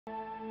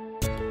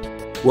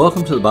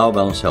Welcome to the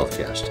BioBalance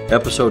Healthcast,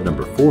 episode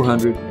number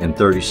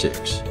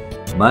 436,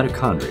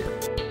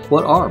 Mitochondria.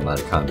 What are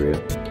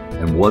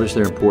mitochondria and what is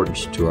their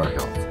importance to our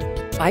health?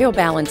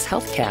 BioBalance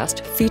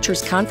Healthcast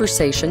features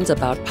conversations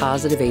about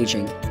positive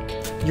aging.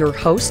 Your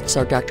hosts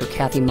are Dr.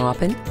 Kathy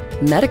Maupin,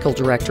 Medical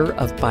Director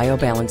of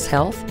BioBalance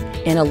Health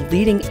and a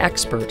leading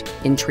expert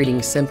in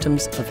treating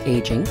symptoms of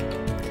aging,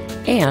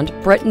 and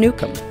Brett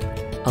Newcomb,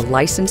 a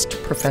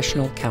licensed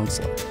professional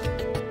counselor.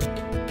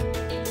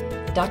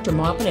 Dr.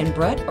 Maupin and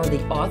Brett are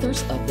the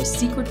authors of The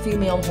Secret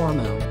Female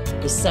Hormone,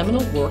 the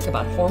seminal work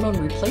about hormone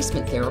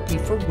replacement therapy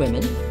for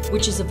women,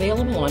 which is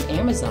available on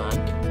Amazon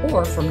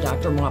or from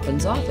Dr.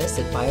 Maupin's office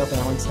at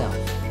BioBalance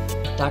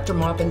Health. Dr.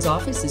 Maupin's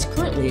office is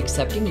currently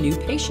accepting new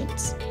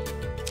patients.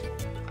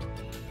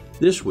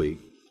 This week,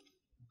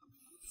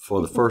 for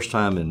the first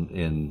time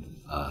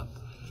in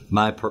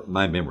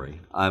my memory,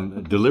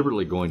 I'm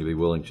deliberately going to be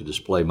willing to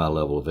display my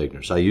level of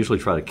ignorance. I usually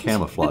try to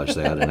camouflage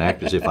that and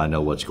act as if I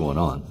know what's going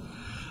on.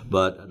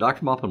 But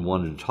Dr. Maupin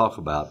wanted to talk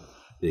about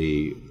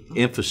the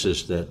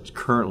emphasis that's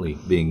currently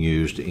being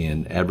used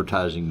in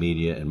advertising,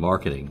 media, and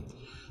marketing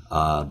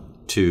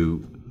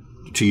to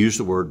use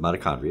the word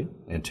mitochondria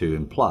and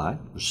to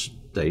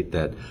state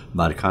that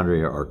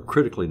mitochondria are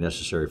critically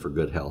necessary for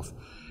good health.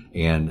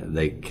 And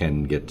they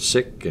can get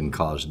sick and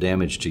cause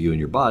damage to you and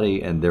your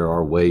body, and there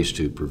are ways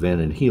to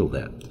prevent and heal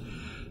that.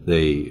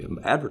 The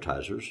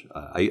advertisers,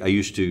 I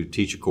used to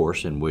teach a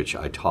course in which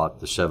I taught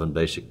the 7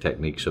 basic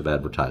techniques of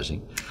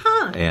advertising.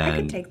 I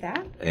could take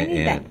that. I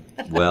need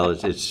that. Well,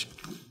 it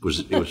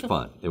was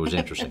fun. It was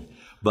interesting.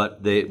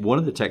 But one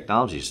of the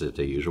technologies that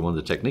they use, or one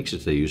of the techniques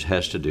that they use,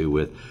 has to do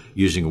with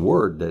using a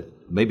word that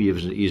maybe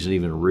isn't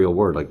even a real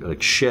word,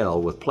 like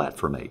shell with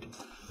platformate.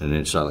 And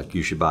it's like,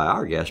 you should buy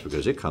our gas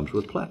because it comes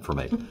with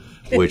platformate,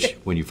 which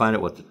when you find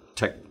out what the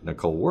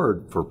technical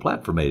word for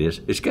platformate is,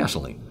 it's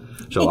gasoline.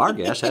 So our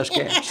gas has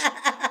gas,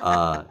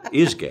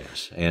 is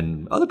gas,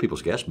 and other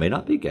people's gas may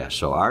not be gas,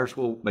 so ours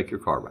will make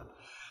your car run.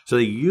 So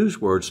they use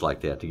words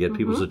like that to get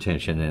people's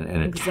attention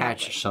and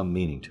attach some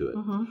meaning to it.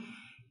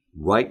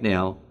 Right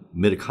now,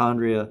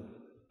 mitochondria,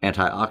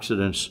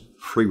 antioxidants,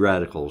 free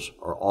radicals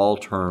are all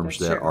terms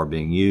that are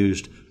being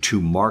used to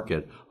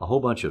market a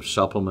whole bunch of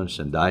supplements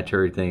and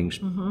dietary things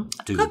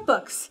to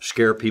cookbooks.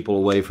 Scare people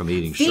away from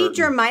eating Feed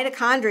your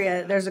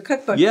mitochondria. There's a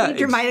cookbook. Yeah, Feed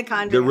your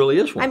mitochondria. There really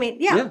is one. I mean,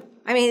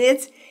 I mean,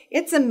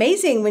 it's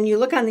amazing when you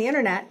look on the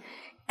internet.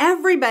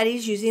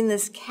 Everybody's using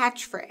this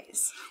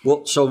catchphrase.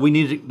 Well, so we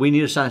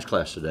need a science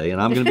class today,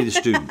 and I'm going to be the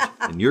student,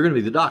 and you're going to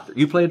be the doctor.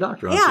 You play a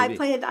doctor on TV. I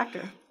play a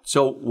doctor.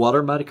 So what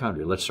are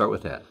mitochondria? Let's start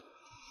with that.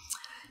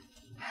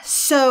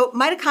 So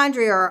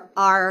mitochondria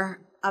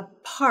are a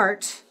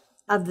part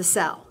of the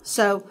cell.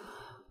 So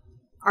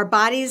our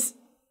body's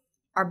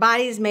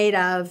made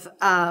of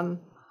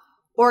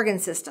organ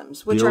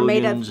systems, which are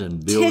made of billions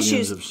and billions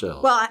tissues. Of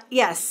cells. Well,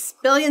 yes,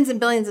 billions and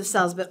billions of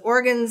cells, but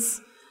organs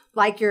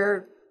like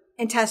your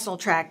intestinal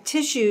tract,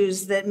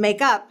 tissues that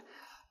make up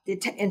the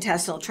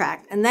intestinal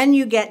tract, and then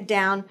you get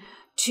down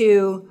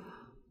to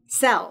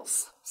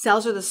cells.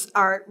 Cells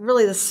are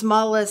really the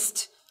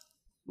smallest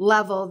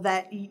level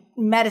that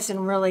medicine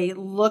really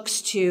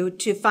looks to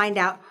find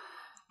out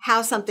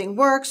how something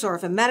works, or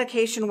if a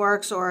medication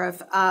works, or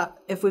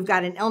if we've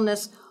got an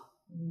illness,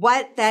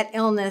 what that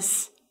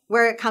illness,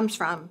 where it comes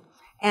from,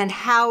 and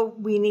how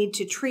we need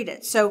to treat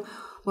it. So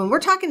when we're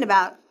talking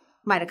about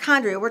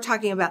mitochondria, we're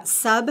talking about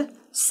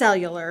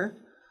subcellular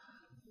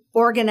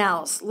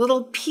organelles,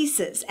 little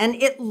pieces, and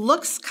it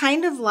looks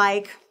kind of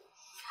like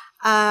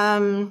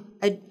a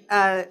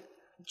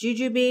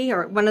jujube,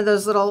 or one of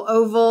those little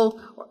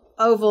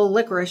oval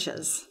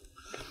licorices.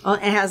 It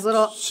has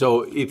little.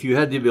 So if you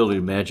had the ability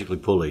to magically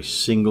pull a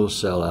single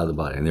cell out of the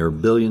body, and there are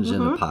billions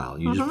in the pile,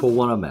 you just pull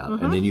one of them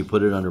out, and then you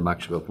put it under a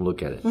microscope and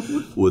look at it.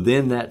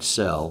 Within that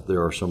cell,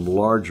 there are some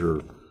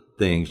larger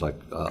things like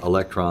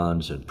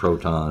electrons and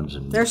protons,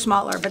 and they're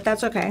smaller, but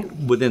that's okay.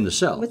 Within the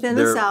cell.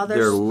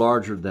 They're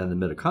larger than the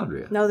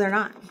mitochondria. No, they're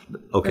not.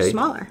 Okay. They're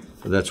smaller.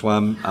 That's why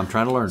I'm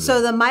trying to learn.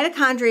 So the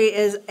mitochondria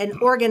is an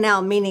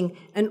organelle, meaning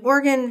an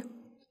organ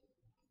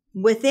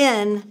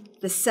within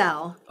the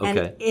cell,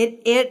 and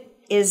it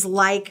is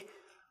like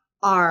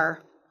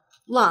our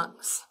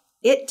lungs.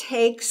 It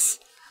takes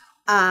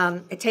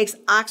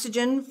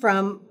oxygen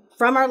from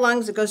our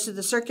lungs. It goes through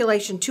the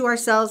circulation to our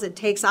cells. It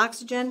takes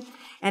oxygen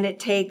and it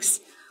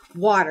takes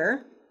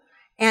water,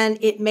 and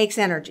it makes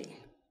energy.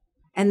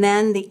 And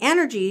then the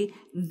energy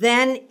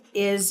then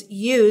is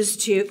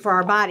used for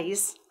our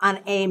bodies on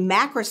a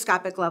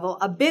macroscopic level,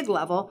 a big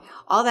level.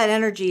 All that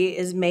energy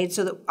is made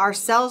so that our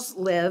cells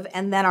live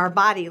and then our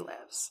body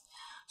lives.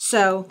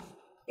 So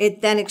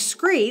it then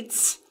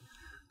excretes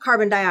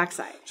carbon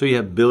dioxide. So you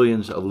have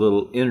billions of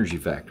little energy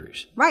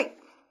factories. Right.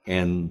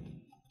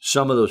 And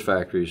some of those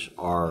factories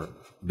are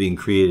being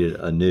created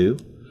anew,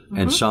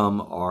 and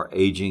some are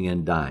aging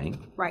and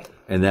dying. Right.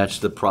 And that's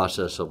the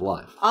process of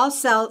life. All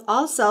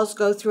cells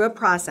go through a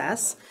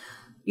process.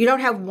 You don't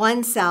have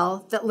one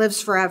cell that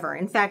lives forever.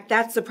 In fact,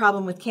 that's the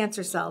problem with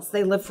cancer cells.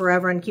 They live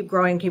forever and keep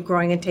growing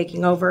and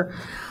taking over.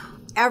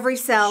 every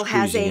cell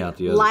has Squeezing a out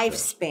the other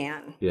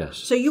lifespan. Yes.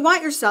 So you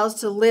want your cells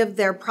to live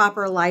their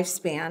proper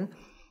lifespan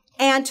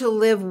and to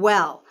live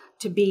well,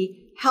 to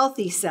be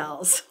healthy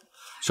cells.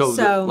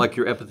 So like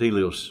your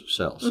epithelial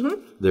cells,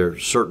 there are a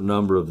certain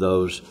number of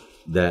those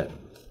that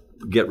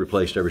get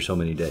replaced every so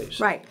many days.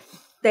 Right.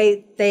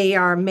 They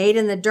are made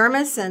in the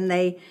dermis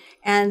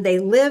and they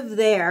live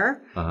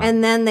there,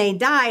 and then they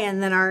die,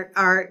 and then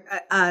are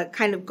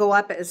kind of go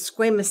up as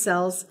squamous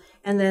cells,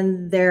 and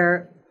then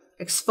they're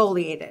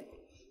exfoliated.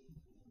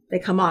 They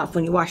come off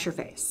when you wash your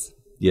face.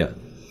 Yeah.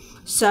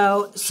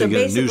 So you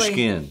get basically, new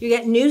skin. You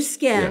get new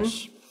skin.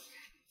 Yes.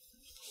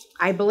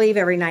 I believe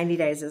every 90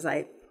 days, as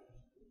I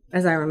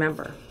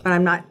remember, but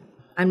I'm not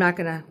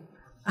going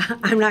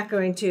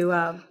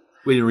to.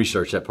 We didn't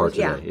research that part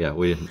today. Yeah,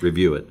 we didn't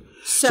review it.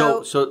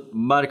 So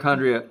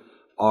mitochondria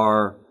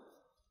are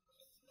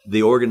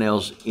the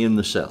organelles in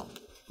the cell.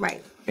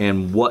 Right.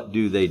 And what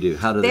do they do?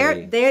 How do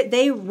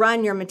they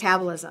run your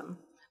metabolism.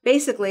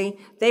 Basically,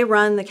 they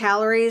run the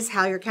calories,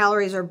 how your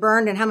calories are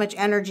burned, and how much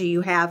energy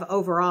you have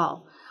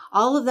overall.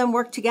 All of them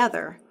work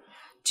together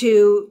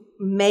to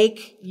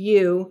make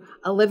you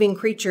a living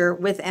creature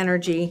with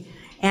energy,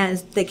 and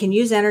they can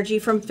use energy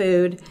from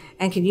food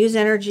and can use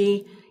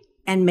energy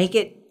and make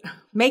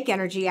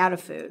energy out of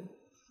food,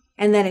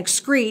 and then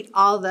excrete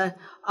all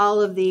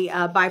of the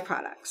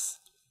byproducts.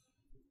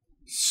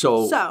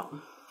 So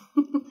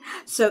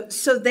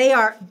they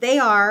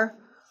are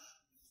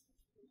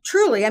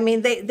truly. I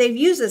mean, they've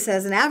used this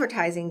as an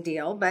advertising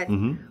deal, but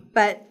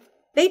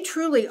they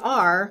truly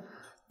are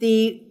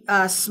the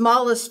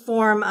smallest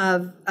form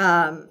of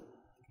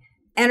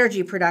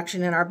energy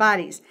production in our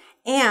bodies.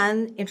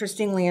 And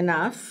interestingly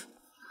enough,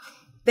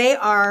 they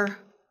are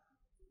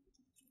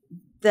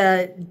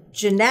the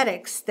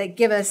genetics that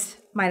give us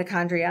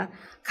mitochondria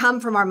come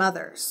from our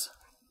mothers,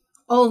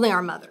 only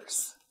our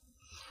mothers.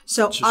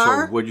 So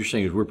what you're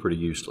saying is we're pretty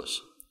useless.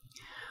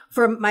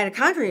 For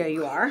mitochondria,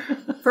 you are.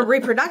 For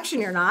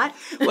reproduction, you're not.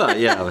 Well,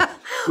 yeah,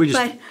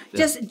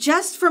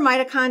 just for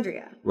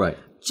mitochondria, right?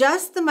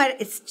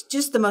 It's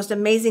just the most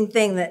amazing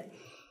thing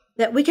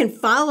that we can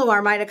follow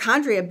our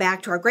mitochondria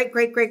back to our great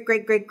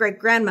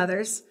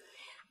grandmothers,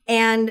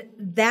 and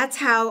that's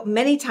how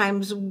many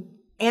times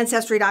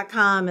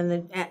Ancestry.com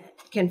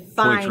can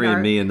find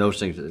 23andMe and those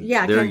things.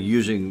 Yeah, they're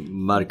using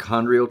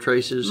mitochondrial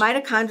traces,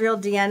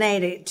 mitochondrial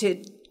DNA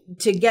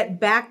to get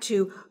back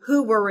to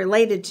who we're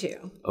related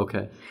to.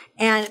 Okay.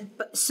 And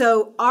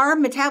so our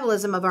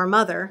metabolism of our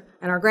mother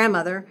and our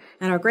grandmother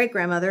and our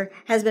great-grandmother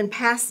has been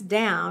passed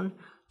down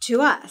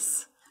to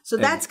us. So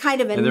that's kind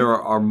of and there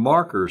are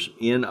markers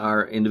in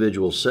our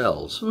individual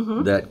cells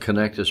that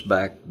connect us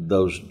back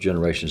those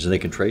generations, and they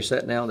can trace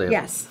that now.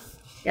 Yes,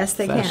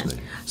 they can.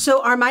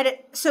 So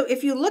so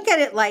if you look at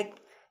it like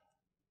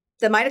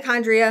the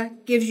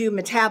mitochondria gives you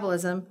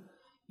metabolism,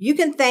 you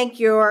can thank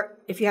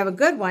if you have a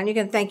good one, you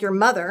can thank your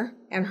mother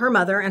and her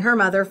mother and her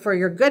mother for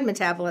your good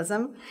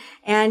metabolism.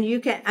 And you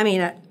can,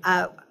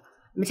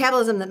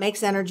 metabolism that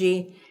makes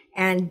energy,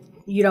 and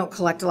you don't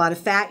collect a lot of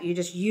fat. You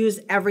just use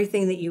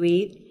everything that you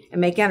eat and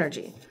make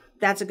energy.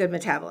 That's a good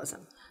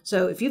metabolism.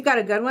 So if you've got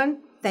a good one,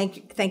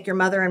 thank your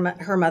mother and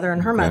her mother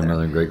and her mother.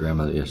 Grandmother and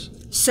great-grandmother, yes.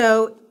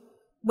 So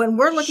when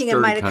we're looking at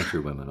mitochondria. country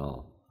women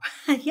all.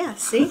 Yeah,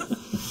 see?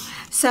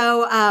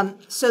 So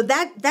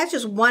that's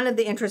just one of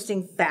the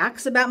interesting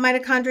facts about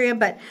mitochondria.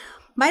 But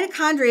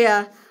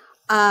mitochondria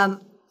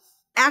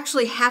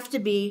actually have to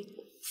be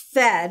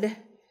fed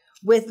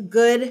with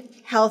good,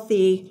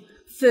 healthy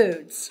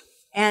foods,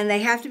 and they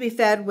have to be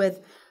fed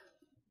with.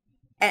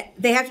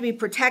 They have to be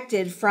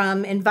protected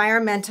from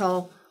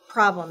environmental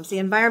problems. The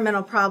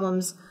environmental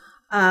problems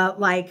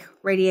like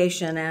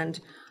radiation and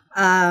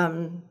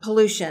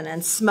pollution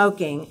and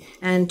smoking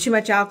and too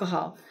much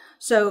alcohol.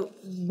 So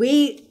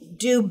we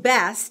do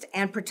best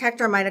and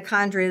protect our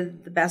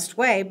mitochondria the best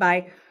way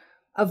by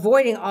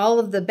avoiding all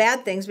of the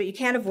bad things, but you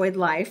can't avoid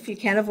life. You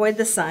can't avoid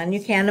the sun.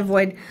 You can't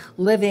avoid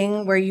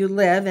living where you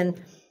live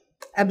and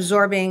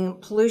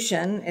absorbing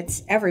pollution.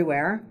 It's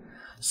everywhere.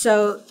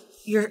 So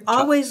you're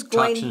always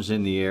going... Toxins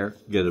in the air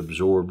get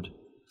absorbed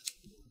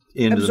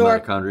into the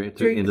mitochondria,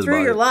 into the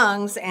body. Your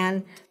lungs,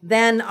 and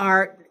then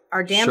are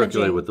damaging...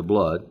 Circulate with the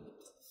blood.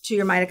 To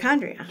your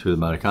mitochondria. To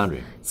the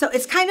mitochondria. So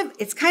it's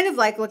kind of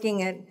like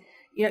looking at,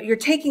 you're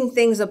taking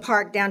things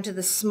apart down to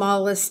the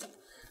smallest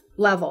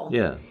level.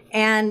 Yeah.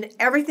 And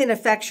everything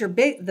affects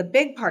the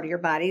big part of your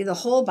body, the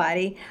whole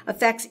body,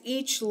 affects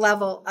each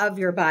level of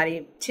your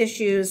body,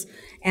 tissues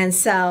and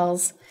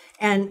cells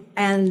and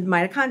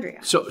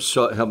mitochondria.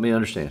 So help me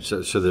understand.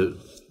 So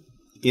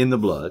in the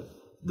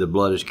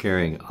blood is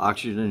carrying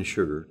oxygen and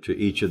sugar to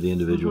each of the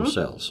individual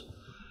cells.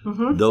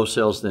 Mm-hmm. Those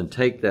cells then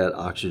take that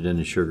oxygen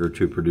and sugar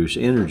to produce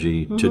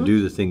energy to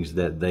do the things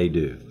that they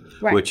do,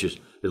 which is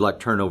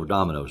like turn over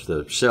dominoes.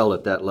 The cell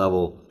at that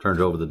level turns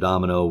over the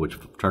domino, which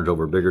turns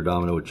over a bigger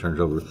domino, which turns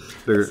over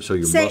bigger. So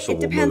your muscle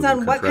will move and contract. It depends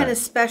on what kind of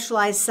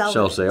specialized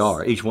cells they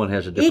are. Each one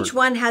has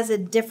a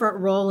different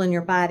role in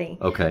your body.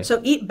 Okay.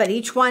 So, but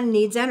each one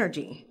needs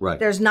energy. Right.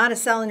 There's not a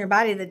cell in your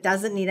body that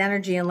doesn't need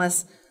energy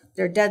unless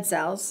They're dead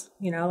cells,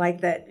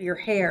 like your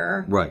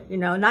hair. Right.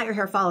 Not your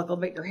hair follicle,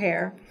 but your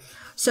hair.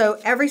 So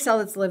every cell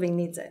that's living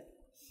needs it.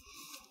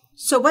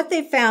 So what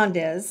they found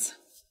is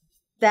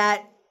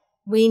that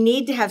we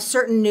need to have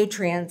certain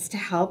nutrients to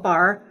help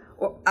our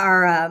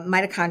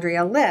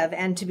mitochondria live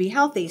and to be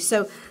healthy.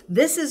 So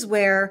this is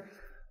where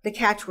the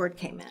catchword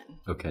came in.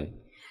 Okay.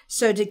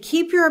 So to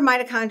keep your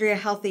mitochondria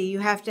healthy, you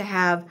have to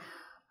have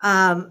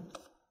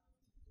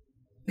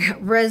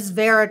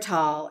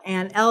resveratrol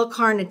and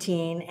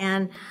L-carnitine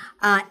and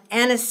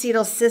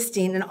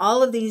N-acetylcysteine and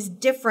all of these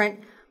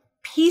different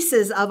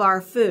pieces of our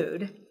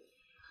food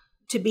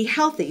to be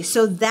healthy.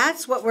 So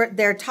that's what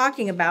they're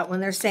talking about when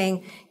they're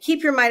saying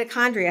keep your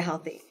mitochondria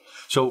healthy.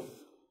 So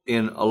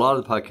in a lot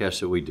of the podcasts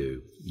that we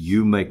do,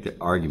 you make the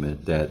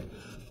argument that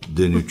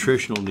the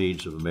nutritional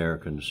needs of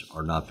Americans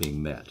are not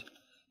being met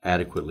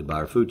adequately by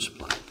our food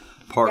supply,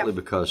 partly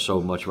because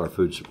so much of our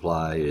food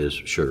supply is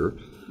sugar,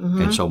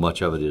 and so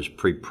much of it is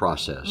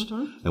pre-processed,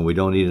 and we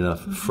don't eat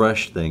enough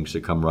fresh things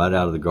that come right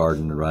out of the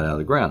garden and right out of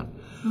the ground.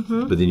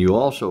 But then you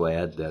also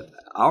add that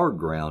our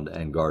ground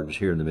and gardens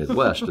here in the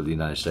Midwest of the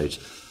United States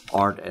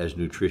aren't as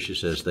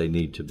nutritious as they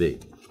need to be.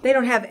 They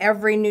don't have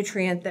every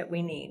nutrient that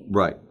we need.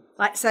 Right.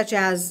 Such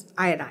as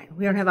iodine.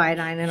 We don't have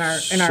iodine in our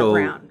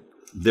ground.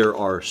 There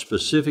are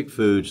specific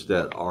foods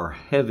that are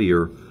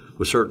heavier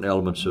with certain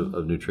elements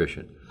of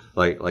nutrition.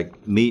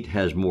 Like meat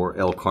has more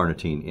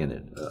L-carnitine in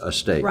it, a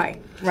steak.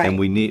 Right. And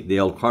we need the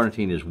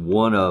L-carnitine is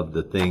one of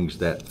the things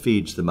that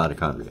feeds the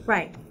mitochondria.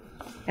 Right.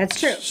 That's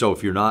true. So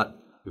if your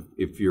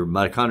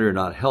mitochondria are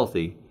not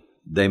healthy,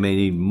 they may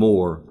need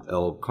more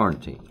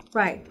L-carnitine.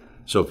 Right.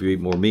 So if you eat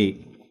more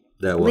meat,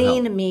 that will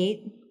help. Lean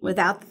meat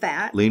without the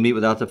fat. Lean meat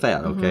without the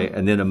fat, okay.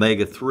 And then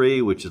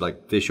omega-3, which is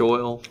like fish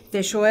oil.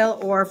 Fish oil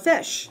or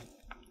fish.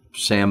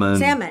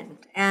 Salmon.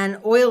 And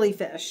oily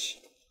fish,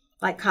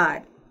 like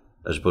cod.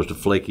 As opposed to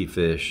flaky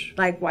fish.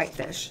 Like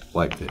whitefish.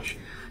 Whitefish.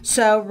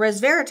 So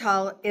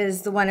resveratrol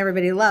is the one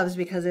everybody loves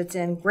because it's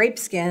in grape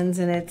skins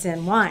and it's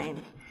in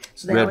wine.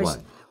 So Red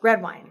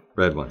wine.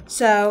 Red wine.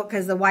 So,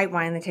 because the white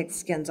wine, they take the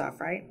skins off,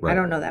 right? I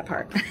don't know that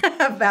part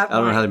about I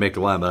don't know how they make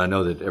the wine, but I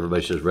know that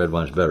everybody says red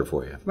wine's better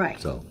for you.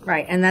 Right.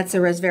 Right, and that's the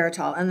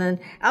resveratrol. And then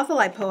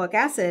alpha-lipoic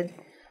acid,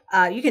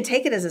 you can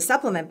take it as a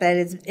supplement, but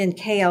it's in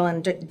kale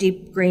and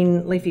deep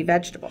green leafy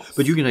vegetables.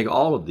 But you can take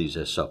all of these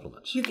as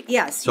supplements.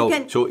 Yes.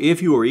 So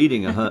if you are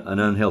eating an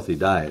unhealthy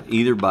diet,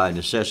 either by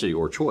necessity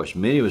or choice,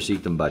 many of us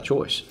eat them by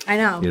choice. I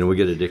know. We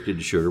get addicted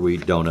to sugar. We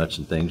eat donuts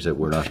and things that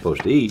we're not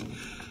supposed to eat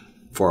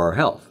for our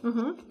health.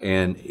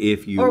 And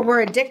if you... Or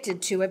we're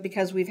addicted to it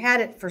because we've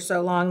had it for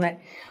so long that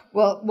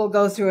we'll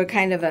go through a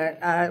kind of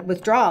a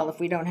withdrawal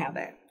if we don't have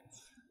it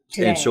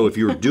today. And so if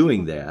you're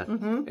doing that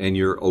and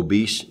you're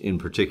obese in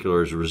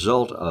particular as a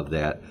result of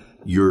that,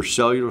 your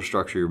cellular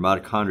structure, your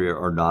mitochondria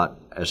are not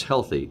as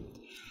healthy,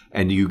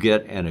 and you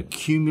get an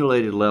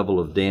accumulated level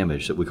of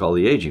damage that we call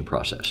the aging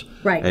process.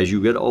 Right. As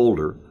you get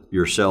older,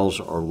 your cells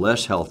are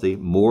less healthy,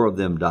 more of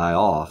them die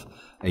off,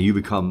 and you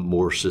become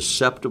more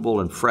susceptible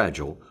and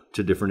fragile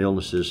to different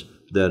illnesses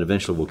that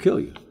eventually will kill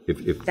you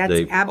if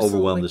they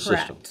overwhelm the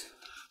system.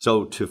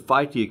 So to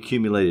fight the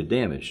accumulated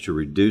damage, to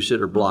reduce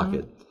it or block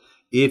it,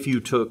 if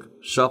you took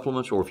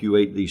supplements or if you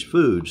ate these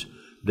foods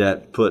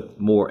that put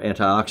more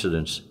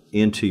antioxidants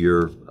into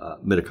your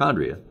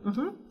mitochondria,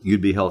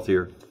 you'd be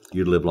healthier,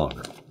 you'd live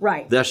longer.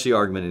 Right. That's the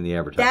argument in the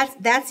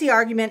advertisement. That's the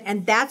argument,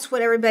 and that's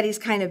what everybody's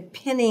kind of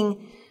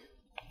pinning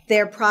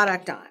their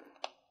product on.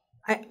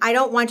 I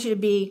don't want you to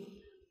be...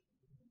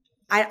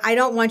 I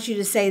don't want you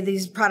to say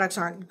these products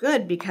aren't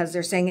good because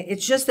they're saying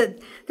it's just that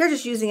they're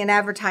just using an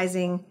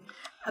advertising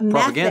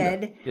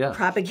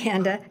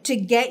propaganda to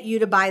get you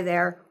to buy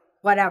their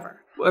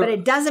whatever. But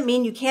it doesn't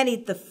mean you can't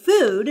eat the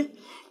food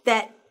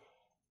that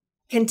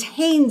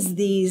contains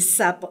these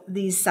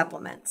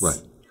supplements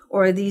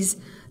or these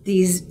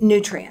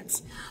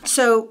nutrients.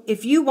 So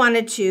if you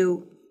wanted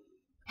to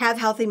have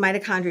healthy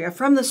mitochondria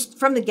from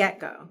the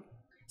get-go,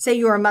 say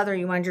you were a mother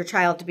and you wanted your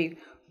child to be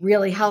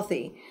really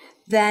healthy,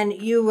 then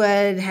you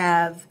would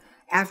have,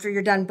 after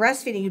you're done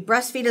breastfeeding, you'd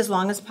breastfeed as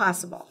long as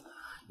possible.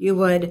 You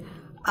would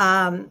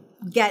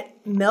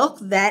get milk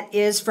that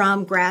is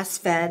from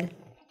grass-fed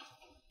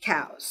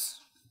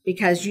cows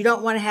because you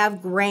don't want to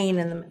have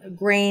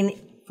grain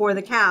for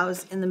the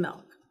cows in the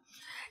milk.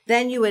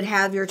 Then you would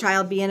have your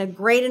child be in a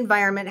great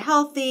environment,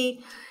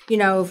 healthy,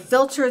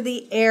 filter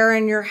the air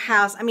in your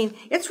house. I mean,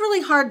 it's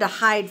really hard to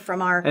hide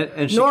from our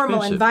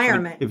normal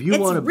environment. If you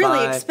want to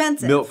really buy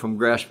expensive. Milk from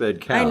grass-fed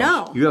cows, I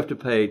know. You have to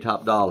pay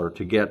top dollar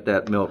to get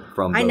that milk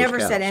from those I never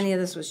cows. said any of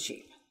this was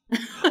cheap.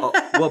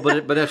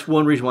 But that's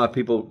one reason why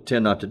people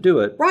tend not to do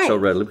it so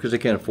readily, because they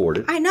can't afford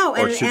it. I know.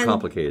 Or it's too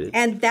complicated.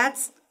 And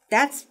that's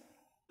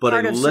but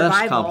part of survival. But a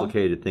less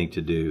complicated thing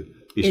to do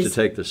is to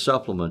take the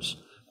supplements,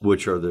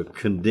 which are the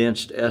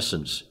condensed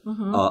essence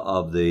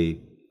of the...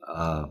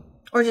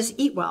 or just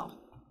eat well.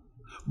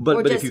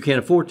 But if you can't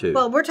afford to.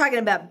 Well, we're talking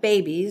about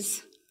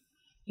babies.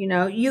 You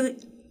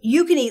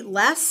can eat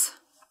less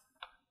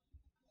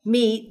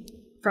meat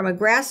from a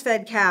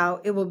grass-fed cow.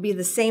 It will be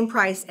the same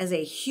price as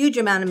a huge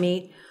amount of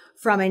meat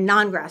from a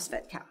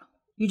non-grass-fed cow.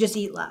 You just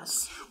eat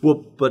less. Well,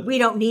 but We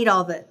don't need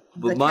all the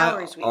my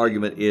calories we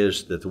argument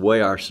is that the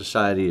way our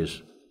society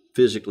is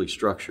physically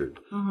structured,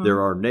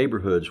 there are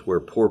neighborhoods where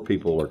poor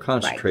people are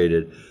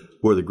concentrated,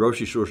 where the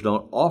grocery stores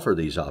don't offer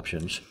these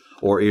options,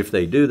 or if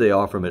they do, they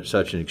offer them at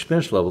such an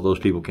expense level those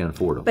people can't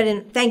afford them.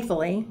 But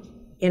thankfully,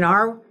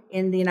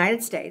 in the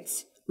United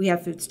States, we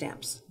have food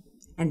stamps.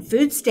 And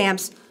food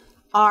stamps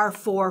are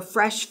for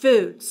fresh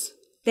foods.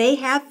 They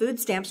have food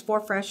stamps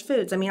for fresh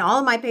foods. I mean, all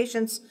of my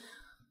patients,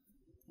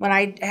 when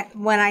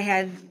I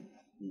had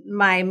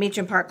my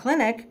Meacham Park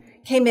clinic,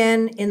 came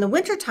in the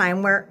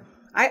wintertime where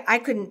I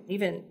couldn't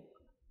even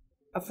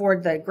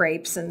afford the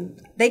grapes, and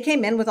they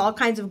came in with all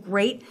kinds of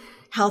great,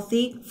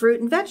 healthy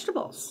fruit and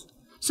vegetables.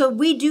 So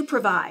we do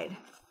provide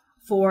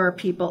for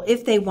people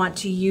if they want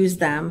to use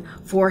them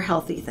for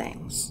healthy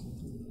things.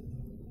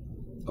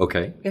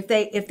 Okay.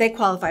 If they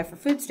qualify for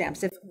food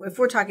stamps, if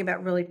we're talking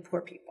about really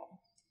poor people.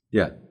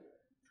 Yeah.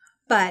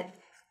 But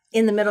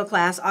in the middle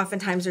class,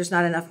 oftentimes there's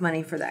not enough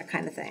money for that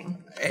kind of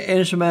thing. And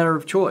it's a matter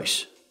of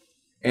choice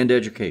and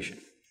education.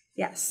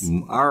 Yes.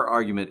 Our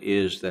argument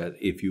is that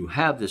if you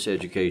have this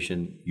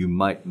education, you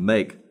might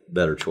make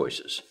better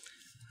choices,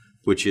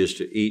 which is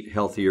to eat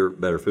healthier,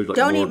 better food. Like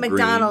Don't more eat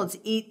McDonald's,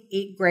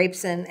 eat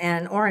grapes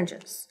and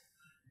oranges.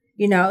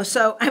 You know,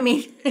 so, I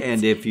mean.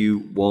 And if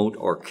you won't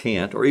or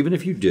can't, or even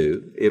if you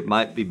do, it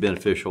might be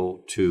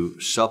beneficial to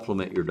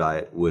supplement your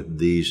diet with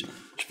these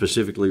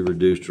specifically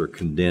reduced or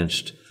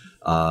condensed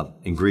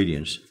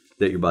ingredients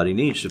that your body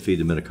needs to feed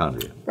the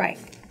mitochondria. Right.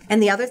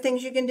 And the other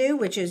things you can do,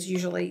 which is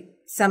usually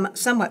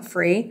somewhat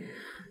free,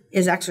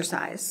 is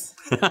exercise.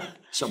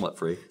 Somewhat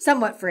free.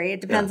 Somewhat free.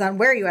 It depends on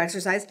where you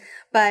exercise.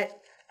 But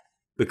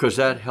because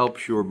that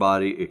helps your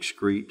body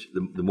excrete,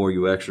 the more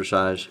you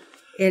exercise,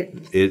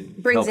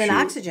 it brings in you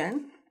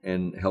oxygen.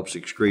 And helps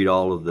excrete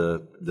all of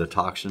the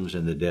toxins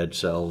and the dead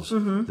cells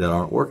that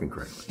aren't working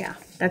correctly. Yeah,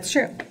 that's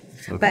true.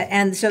 Okay.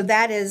 And so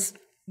that is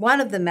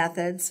one of the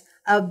methods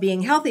of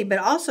being healthy, but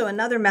also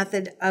another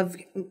method of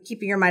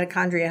keeping your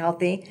mitochondria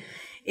healthy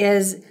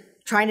is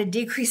trying to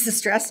decrease the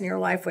stress in your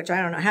life, which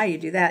I don't know how you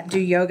do that. Do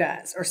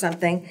yoga or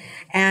something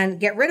and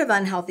get rid of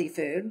unhealthy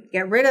food,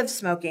 get rid of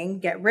smoking,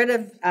 get rid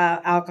of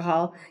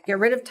alcohol, get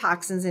rid of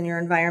toxins in your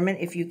environment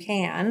if you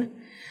can.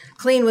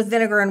 Clean with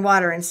vinegar and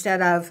water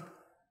instead of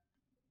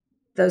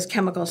those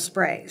chemical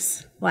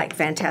sprays like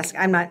Fantastic.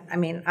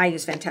 I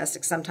use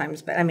Fantastic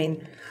sometimes, but I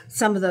mean,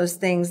 some of those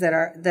things that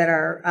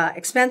are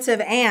expensive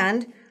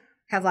and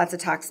have lots of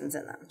toxins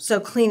in them.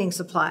 So cleaning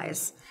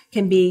supplies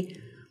can be,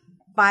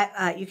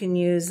 you can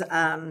use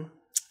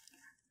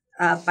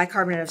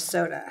bicarbonate of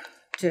soda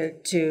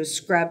to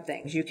scrub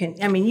things. You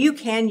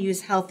can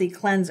use healthy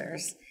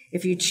cleansers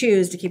if you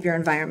choose to keep your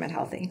environment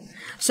healthy.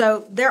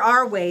 So there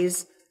are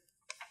ways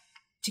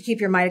to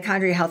keep your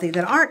mitochondria healthy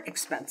that aren't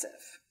expensive.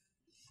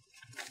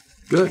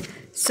 Good.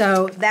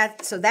 So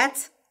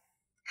that's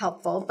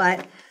helpful,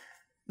 but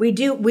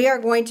we are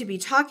going to be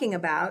talking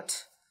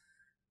about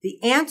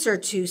the answer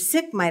to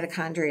sick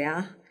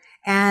mitochondria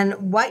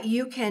and what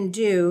you can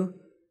do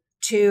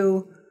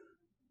to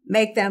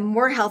make them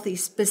more healthy,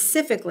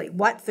 specifically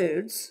what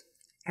foods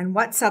and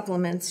what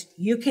supplements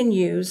you can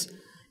use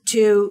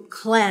to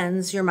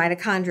cleanse your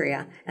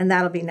mitochondria, and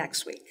that'll be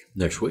next week.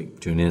 Next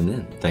week. Tune in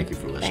then. Thank you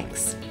for listening.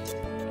 Thanks.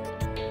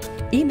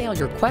 Email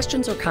your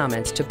questions or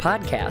comments to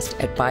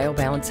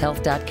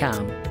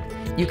podcast@biobalancehealth.com.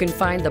 You can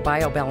find the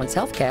BioBalance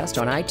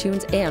Healthcast on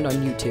iTunes and on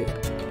YouTube.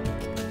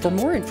 For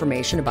more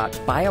information about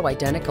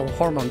bioidentical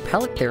hormone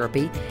pellet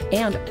therapy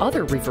and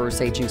other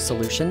reverse aging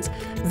solutions,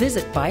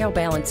 visit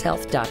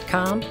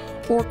biobalancehealth.com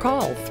or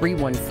call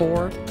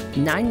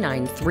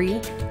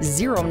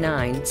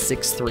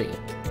 314-993-0963.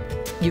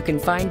 You can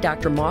find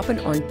Dr. Maupin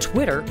on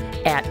Twitter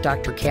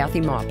 @Dr.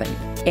 Kathy Maupin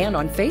and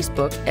on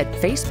Facebook at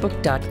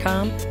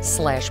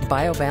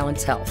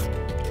facebook.com/biobalancehealth.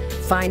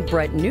 Find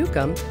Brett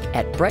Newcomb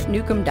at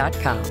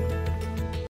brettnewcomb.com.